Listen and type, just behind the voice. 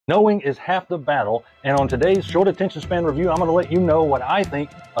Knowing is half the battle, and on today's short attention span review, I'm going to let you know what I think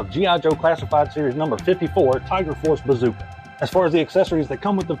of G.I. Joe Classified Series number 54, Tiger Force Bazooka. As far as the accessories that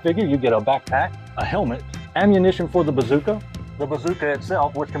come with the figure, you get a backpack, a helmet, ammunition for the bazooka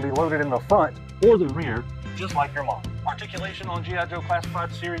itself, which can be loaded in the front or the rear, just like your mom. Articulation on G.I. Joe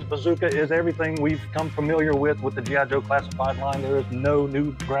Classified Series Bazooka is everything we've come familiar with the G.I. Joe Classified line. There is no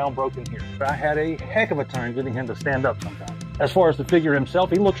new ground broken here. I had a heck of a time getting him to stand up sometimes. As far as the figure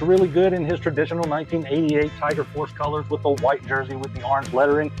himself, he looks really good in his traditional 1988 Tiger Force colors with the white jersey with the orange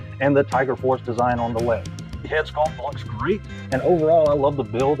lettering and the Tiger Force design on the leg. The head sculpt looks great, and overall I love the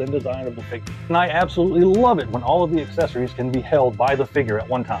build and design of the figure. And I absolutely love it when all of the accessories can be held by the figure at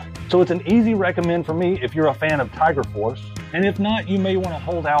one time. So it's an easy recommend for me if you're a fan of Tiger Force, and if not, you may want to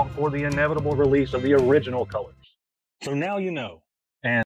hold out for the inevitable release of the original colors. So now you know.